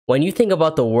When you think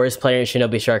about the worst player in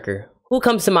Shinobi Striker, who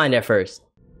comes to mind at first?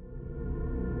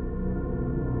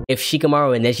 If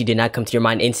Shikamaru and Neji did not come to your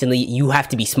mind instantly, you have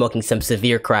to be smoking some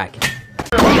severe crack.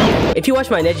 If you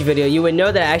watched my Neji video, you would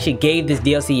know that I actually gave this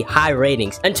DLC high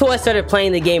ratings until I started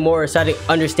playing the game more and started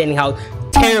understanding how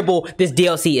terrible this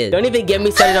DLC is. Don't even get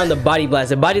me started on the Body Blast.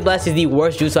 The Body Blast is the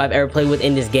worst jutsu I've ever played with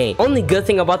in this game. Only good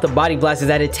thing about the Body Blast is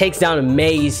that it takes down a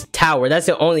maze tower. That's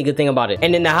the only good thing about it.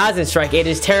 And in the Hazen Strike, it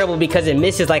is terrible because it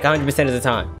misses like 100% of the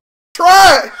time.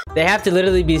 Try! They have to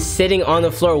literally be sitting on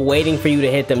the floor waiting for you to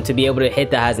hit them to be able to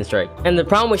hit the Hazen Strike. And the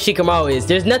problem with Shikamaru is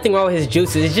there's nothing wrong with his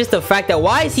jutsu. It's just the fact that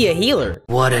why is he a healer?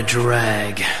 What a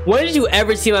drag. When did you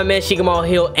ever see my man Shikamaru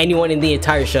heal anyone in the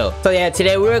entire show? So yeah,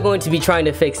 today we're going to be trying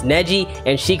to fix Neji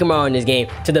and Shikamaru in this game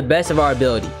to the best of our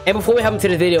ability. And before we hop into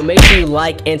this video, make sure you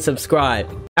like and subscribe.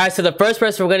 Alright, so the first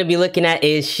person we're going to be looking at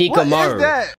is Shikamaru. What is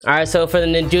that? Alright, so for the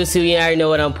ninjutsu, you already know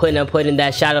what I'm putting. I'm putting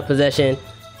that shadow possession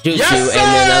jutsu, Yes, and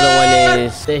then the other one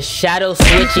is the shadow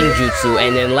switching jutsu,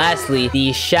 and then lastly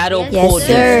the shadow pull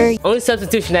jutsu. Only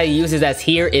substitution that he uses as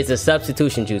here is a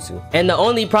substitution jutsu. And the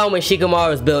only problem with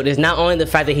Shikamaru's build is not only the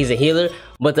fact that he's a healer,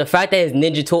 but the fact that his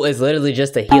ninja tool is literally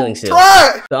just a healing seal.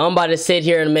 Try! So I'm about to sit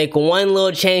here and make one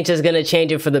little change that's gonna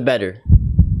change it for the better.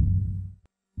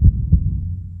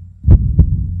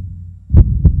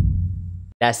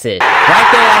 That's it. Right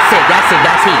there, that's it. That's it.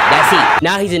 That's heat. That's heat.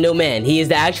 Now he's a new man. He is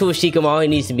the actual Shikamaru he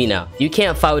needs to be now. You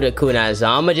can't fight with a kunai, so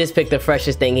I'm gonna just pick the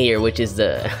freshest thing here, which is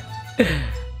the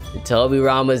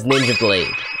Tobirama's Ninja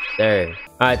Blade. There.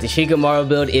 Alright, the Shikamaru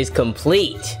build is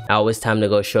complete. Now it's time to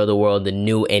go show the world the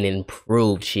new and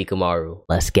improved Shikamaru.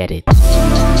 Let's get it.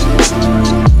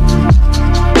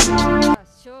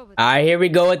 Alright, here we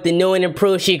go with the new and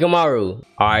improved Shikamaru.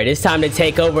 Alright, it's time to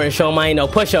take over and show him I ain't no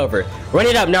pushover. Run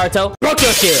it up, Naruto. Broke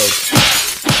your shield.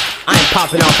 I ain't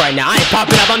popping off right now. I ain't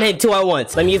popping up. I'm hitting two at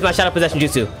once. Let me use my shadow possession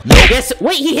jutsu. Yes.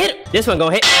 Wait, he hit. This one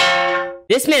gonna hit.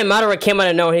 This man Madara came out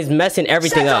of nowhere. He's messing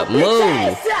everything up.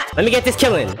 Move. Let me get this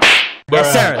killing.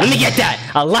 Yes, sir. Let me get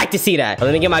that. I like to see that.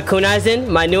 Let me get my kunais in.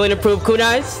 My new and improved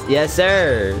kunais. Yes,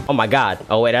 sir. Oh my god.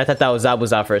 Oh wait, I thought that was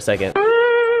Zabuza for a second.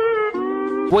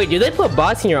 Wait, do they put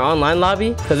bots in your online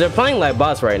lobby? Because they're playing like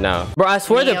bots right now. Bro, I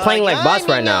swear they're playing like bots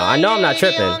right now. I know I'm not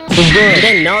tripping. And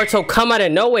then Naruto come out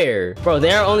of nowhere. Bro,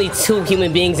 there are only 2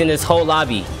 human beings in this whole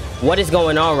lobby. What is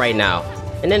going on right now?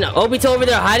 And then Obito over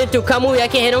there hiding through Kamui. I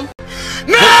can't hit him.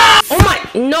 No! Oh my!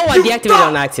 No, I deactivated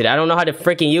on accident. I don't know how to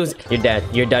freaking use it. You're dead.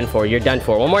 You're done for. You're done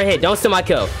for. One more hit. Don't steal my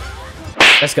kill.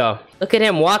 Let's go. Look at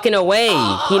him walking away.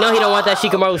 He know he don't want that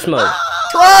Shikamaru smoke.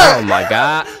 Oh my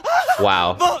god.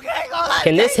 Wow.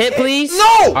 Can this hit, please?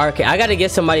 No! Okay, I gotta get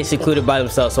somebody secluded by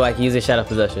themselves so I can use the shadow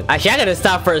possession. Actually, I gotta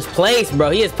stop first place, bro.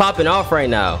 He is popping off right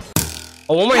now.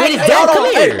 Oh, one more hit. He's dead. Come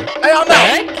here. Hey, I'm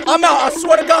out. I'm out. I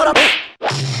swear to God, I'm...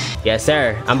 Yes,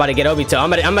 sir. I'm about to get Obito.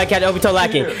 I'm about to catch Obito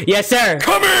lacking. Yes, sir.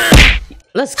 Come here.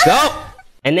 Let's go.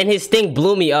 And then his thing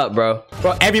blew me up, bro.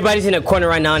 Bro, everybody's in a corner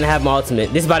right now and I have my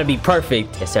ultimate. This is about to be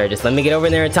perfect. Yes, sir. Just let me get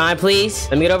over there in time, please.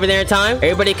 Let me get over there in time.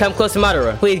 Everybody come close to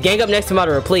Madara. Please, gang up next to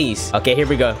Madara, please. Okay, here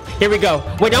we go. Here we go.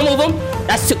 Wait, don't move him.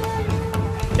 That's too...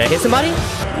 Did I hit somebody?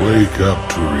 Wake up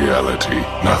to reality.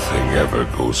 Nothing ever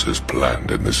goes as planned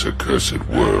in this accursed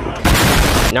world.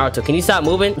 Naruto, can you stop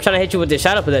moving? I'm trying to hit you with the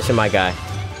shadow possession, my guy.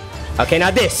 Okay, now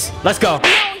this. Let's go.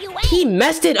 He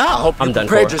messed it up. I'm done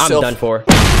for. I'm done for.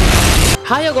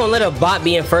 How y'all gonna let a bot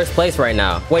be in first place right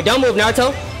now? Wait, don't move,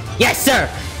 Naruto. Yes, sir.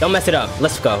 Don't mess it up.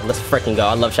 Let's go. Let's freaking go.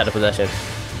 I love shadow possession.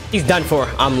 He's done for.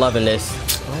 I'm loving this.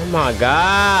 Oh my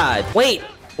god. Wait.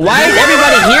 Why is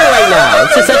everybody here right now?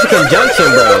 It's just such a conjunction,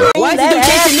 bro. Why is he doing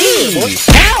chasing me?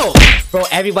 Help! Bro,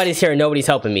 everybody's here and nobody's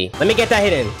helping me. Let me get that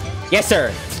hit in. Yes,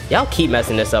 sir. Y'all keep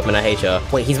messing this up and I hate y'all.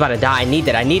 Wait, he's about to die. I need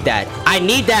that. I need that. I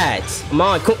need that. Come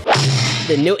on.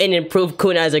 The new and improved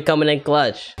kunais are coming in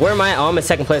clutch. Where am I? Oh, I'm in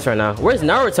second place right now. Where's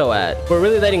Naruto at? We're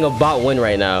really letting a bot win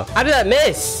right now. How did that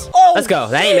miss? Oh, let's go.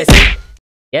 That ain't missing.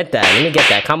 Get that. Let me get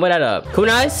that. Combo that up.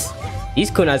 Kunais?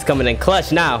 These kunais coming in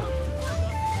clutch now.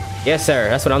 Yes, sir.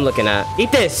 That's what I'm looking at.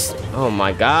 Eat this. Oh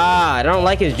my god. I don't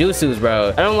like his jutsus,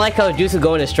 bro. I don't like how jutsus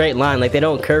go in a straight line. Like, they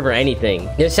don't curve or anything.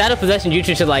 The shadow possession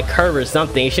jutsu should, like, curve or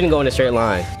something. It shouldn't go in a straight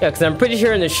line. Yeah, because I'm pretty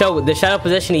sure in the show, the shadow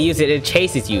possession he uses, it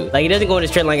chases you. Like, it doesn't go in a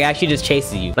straight line. It actually just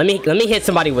chases you. Let me hit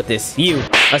somebody with this. You.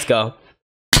 Let's go.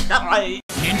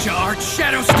 Ninja art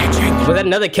shadow stitching. Was that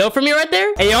another kill for me right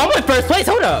there? Hey, yo, I'm in first place.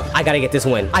 Hold up. I gotta get this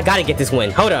win. I gotta get this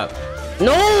win. Hold up.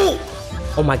 No!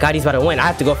 Oh my god, he's about to win. I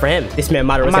have to go for him. This man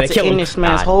Madara's gonna kill him. This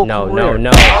man's whole no. career. No.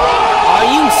 Are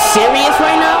you serious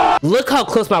right now? Look how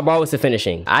close my bar was to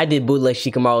finishing. I did bootleg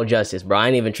Shikamaru justice, bro. I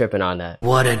ain't even tripping on that.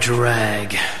 What a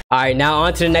drag. Alright, now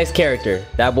on to the next character.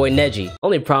 That boy Neji.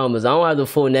 Only problem is I don't have the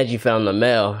full Neji fit on the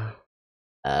mail.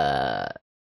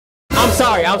 I'm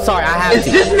sorry, I have to. Is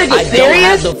this nigga I serious? don't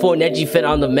have the full Neji fit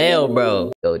on the mail,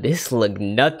 bro. Yo, this look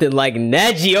nothing like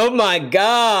Neji. Oh my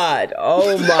god.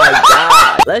 Oh my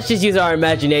god. Let's just use our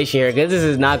imagination here, because this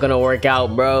is not gonna work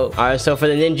out, bro. Alright, so for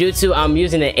the ninjutsu, I'm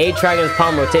using the 8 Trigon's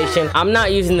palm rotation. I'm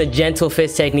not using the gentle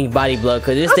fist technique body blow,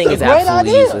 because this thing is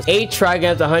absolutely useless. 8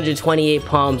 Trigons, 128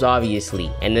 palms,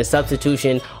 obviously. And the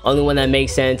substitution, only one that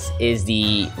makes sense is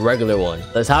the regular one.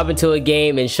 Let's hop into a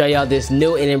game and show y'all this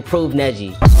new and improved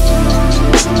Neji.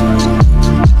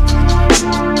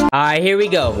 Alright, here we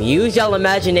go. Use y'all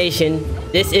imagination.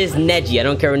 This is Neji. I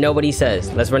don't care what nobody says.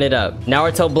 Let's run it up.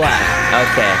 Naruto Black.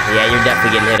 Okay, yeah, you're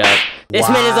definitely getting hit up. This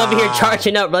man is over here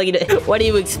charging up. What do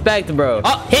you expect, bro?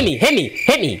 Oh, hit me, hit me,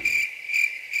 hit me.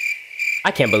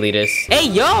 I can't believe this. Hey,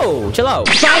 yo, chill out.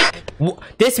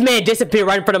 This man disappeared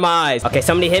right in front of my eyes. Okay,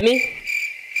 somebody hit me.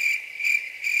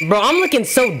 Bro, I'm looking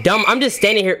so dumb. I'm just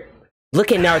standing here.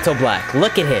 Look at Naruto Black.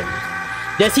 Look at him.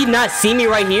 Does he not see me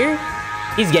right here?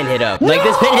 He's getting hit up. Like,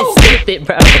 this man is stupid,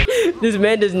 bro. This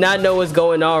man does not know what's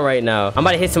going on right now. I'm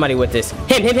about to hit somebody with this.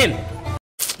 Him.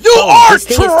 You are this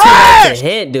thing trash! is too hard to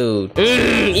hit, dude.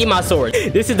 Eat my sword.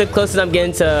 This is the closest I'm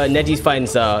getting to Neji's fighting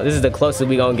style. This is the closest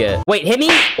we gonna get. Wait, hit me?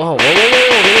 Whoa. We're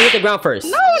gonna hit the ground first.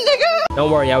 No, nigga!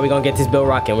 Don't worry, y'all. We're gonna get this build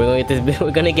rocking. We're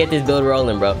gonna get this build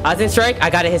rolling, bro. I was in strike. I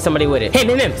gotta hit somebody with it.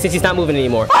 Him, since he's not moving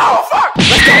anymore. Oh, fuck!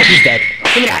 Let's go. He's dead.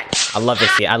 Give me that. I love to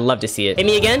see it. I love to see it. Hit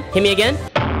me again. Get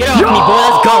off me, boy.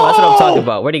 Let's go. That's what I'm talking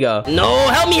about. Where'd he go? No,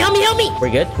 help me.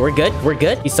 We're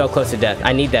good. He's so close to death.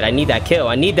 I need that kill.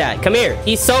 I need that. Come here.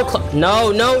 He's so close.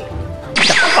 No. Get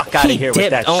the fuck out of here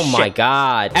with that Oh my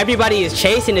god. Everybody is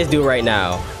chasing this dude right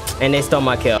now. And they stole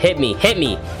my kill. Hit me.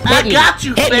 I got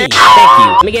you, Hit me. man.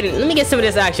 Thank you. Let me get some of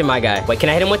this action, my guy. Wait, can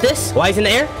I hit him with this? While he's in the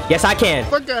air? Yes, I can.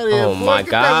 Fuck out of here. Oh my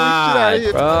god.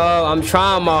 Bro, I'm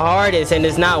trying my hardest and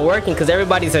it's not working because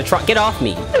everybody's get off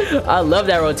me. I love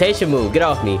that rotation move. Get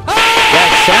off me.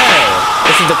 Yes, sir.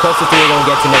 This is the closest thing we're gonna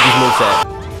get to Neji's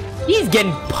moveset. He's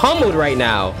getting pummeled right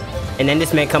now. And then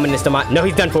this man coming into my... No,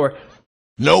 he's done for.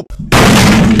 Nope.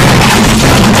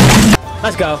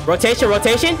 Let's go.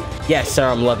 Rotation. Yes, sir.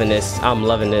 I'm loving this.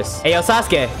 Hey, yo,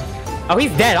 Sasuke. Oh,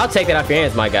 he's dead. I'll take that off your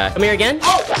hands, my guy. Come here again.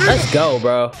 Let's go,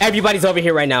 bro. Everybody's over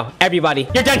here right now. Everybody.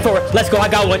 You're done for. Let's go. I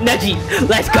got one. Neji.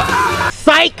 Let's go.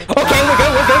 Psych. Okay, we're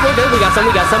good. We got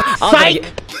some. Psych.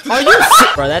 Are you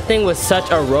sick? Bro, that thing was such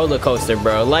a roller coaster,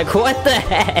 bro. Like, what the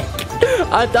heck?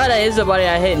 I thought I hit somebody.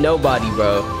 I hit nobody,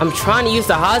 bro. I'm trying to use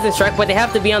the Hazen strike, but they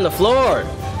have to be on the floor.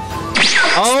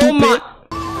 Oh, my.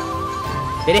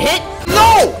 Did it hit?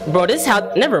 No! Bro, this is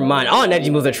how... Never mind. All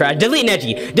Neji moves are trash. Delete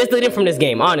Neji. Just delete him from this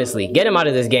game, honestly. Get him out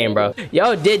of this game, bro.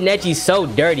 Yo, did Neji so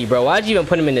dirty, bro. Why'd you even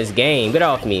put him in this game? Get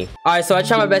off me. Alright, so I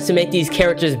try my best to make these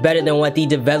characters better than what the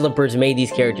developers made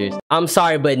these characters. I'm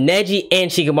sorry, but Neji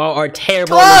and Shikamaru are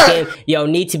terrible in this game. Yo,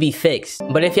 need to be fixed.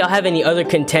 But if y'all have any other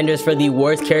contenders for the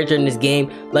worst character in this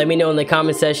game, let me know in the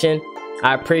comment section.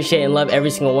 I appreciate and love every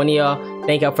single one of y'all.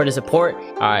 Thank y'all for the support.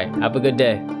 Alright, have a good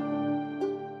day.